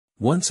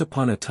Once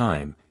upon a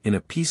time, in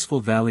a peaceful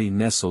valley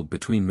nestled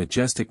between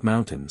majestic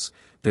mountains,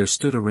 there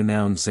stood a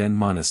renowned Zen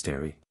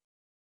monastery.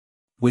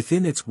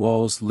 Within its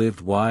walls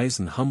lived wise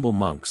and humble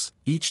monks,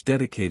 each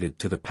dedicated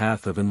to the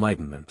path of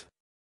enlightenment.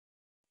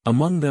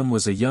 Among them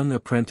was a young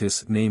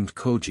apprentice named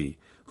Koji,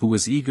 who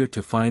was eager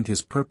to find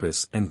his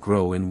purpose and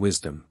grow in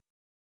wisdom.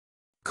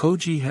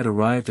 Koji had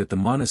arrived at the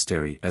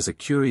monastery as a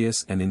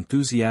curious and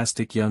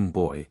enthusiastic young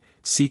boy,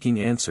 seeking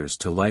answers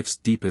to life's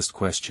deepest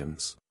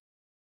questions.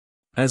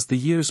 As the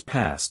years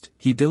passed,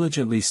 he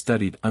diligently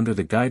studied under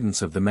the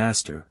guidance of the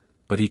master,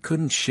 but he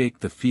couldn't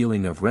shake the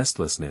feeling of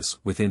restlessness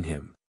within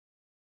him.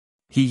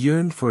 He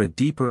yearned for a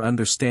deeper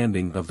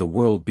understanding of the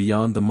world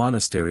beyond the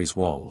monastery's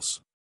walls.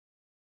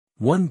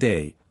 One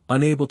day,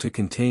 unable to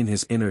contain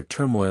his inner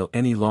turmoil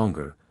any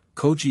longer,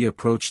 Koji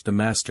approached the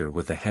master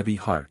with a heavy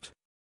heart.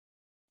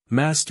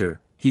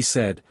 "Master," he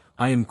said,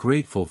 "I am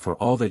grateful for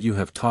all that you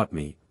have taught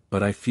me,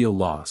 but I feel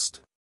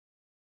lost.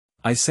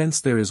 I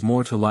sense there is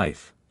more to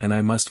life, and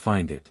I must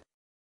find it."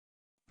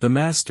 The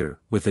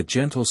master, with a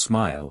gentle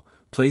smile,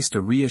 placed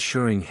a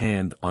reassuring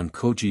hand on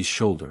Koji's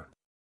shoulder.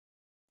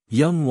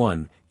 "Young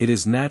one, it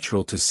is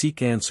natural to seek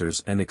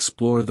answers and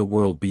explore the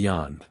world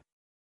beyond.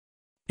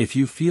 If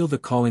you feel the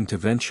calling to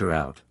venture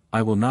out,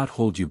 I will not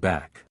hold you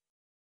back.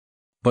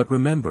 But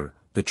remember,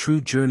 the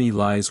true journey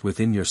lies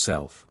within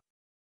yourself."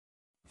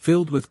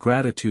 Filled with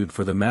gratitude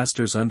for the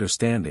master's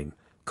understanding,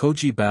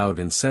 Koji bowed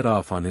and set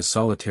off on his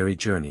solitary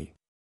journey.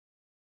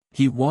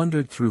 He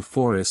wandered through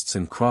forests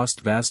and crossed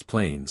vast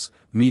plains,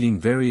 meeting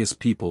various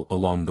people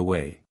along the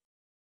way.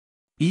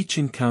 Each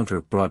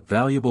encounter brought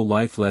valuable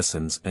life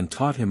lessons and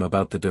taught him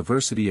about the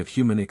diversity of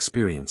human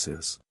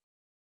experiences.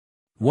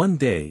 One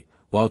day,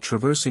 while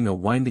traversing a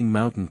winding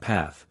mountain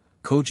path,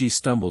 Koji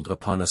stumbled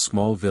upon a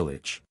small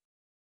village.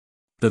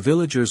 The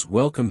villagers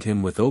welcomed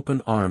him with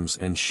open arms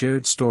and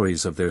shared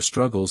stories of their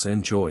struggles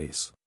and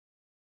joys.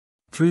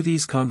 Through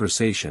these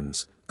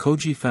conversations,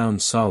 Koji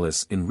found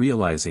solace in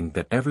realizing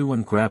that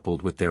everyone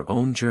grappled with their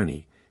own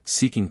journey,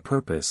 seeking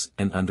purpose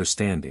and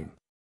understanding.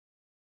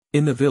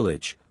 In the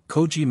village,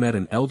 Koji met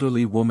an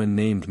elderly woman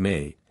named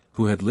Mei,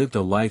 who had lived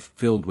a life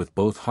filled with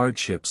both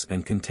hardships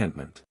and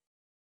contentment.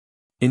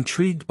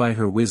 Intrigued by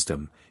her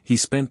wisdom, he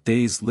spent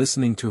days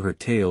listening to her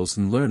tales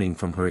and learning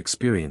from her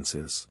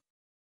experiences.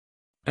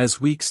 As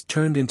weeks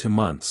turned into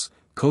months,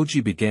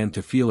 Koji began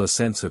to feel a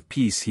sense of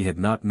peace he had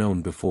not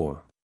known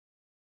before.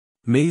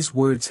 Mei's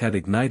words had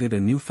ignited a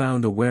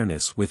newfound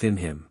awareness within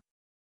him.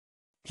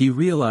 He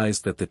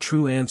realized that the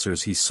true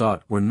answers he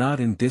sought were not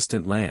in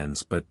distant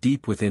lands but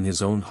deep within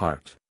his own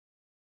heart.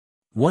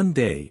 One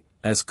day,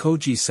 as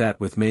Koji sat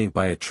with Mei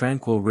by a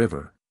tranquil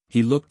river,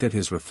 he looked at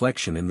his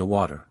reflection in the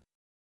water.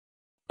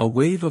 A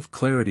wave of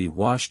clarity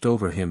washed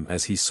over him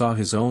as he saw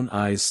his own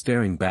eyes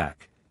staring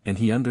back, and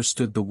he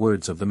understood the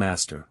words of the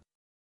master.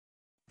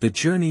 The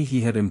journey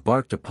he had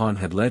embarked upon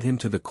had led him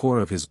to the core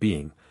of his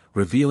being,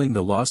 revealing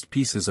the lost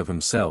pieces of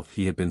himself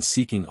he had been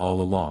seeking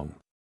all along.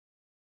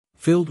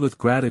 Filled with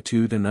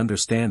gratitude and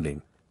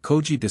understanding,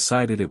 Koji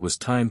decided it was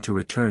time to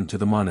return to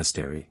the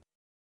monastery.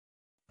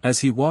 As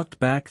he walked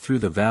back through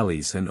the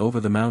valleys and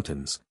over the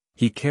mountains,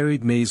 he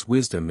carried Mei's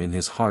wisdom in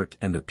his heart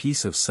and a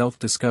piece of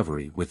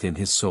self-discovery within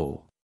his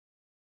soul.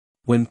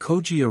 When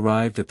Koji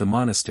arrived at the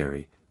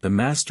monastery, the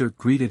master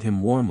greeted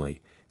him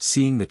warmly,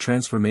 seeing the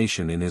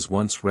transformation in his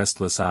once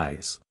restless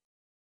eyes.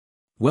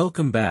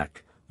 "Welcome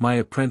back, my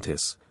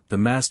apprentice," the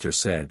master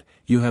said,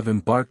 "you have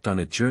embarked on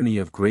a journey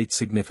of great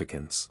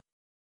significance.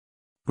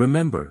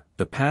 Remember,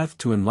 the path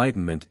to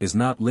enlightenment is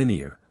not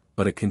linear,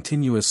 but a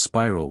continuous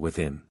spiral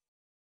within."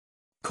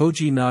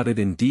 Koji nodded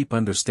in deep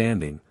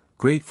understanding,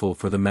 grateful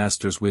for the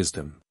master's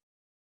wisdom.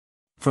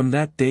 From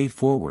that day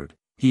forward,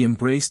 he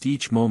embraced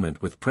each moment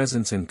with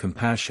presence and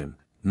compassion,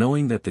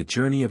 knowing that the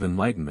journey of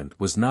enlightenment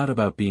was not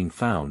about being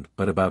found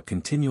but about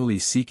continually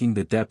seeking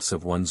the depths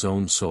of one's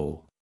own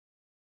soul.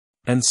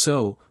 And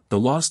so, the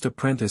lost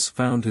apprentice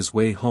found his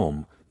way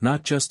home,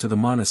 not just to the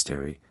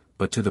monastery,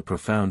 but to the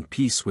profound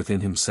peace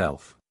within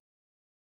himself.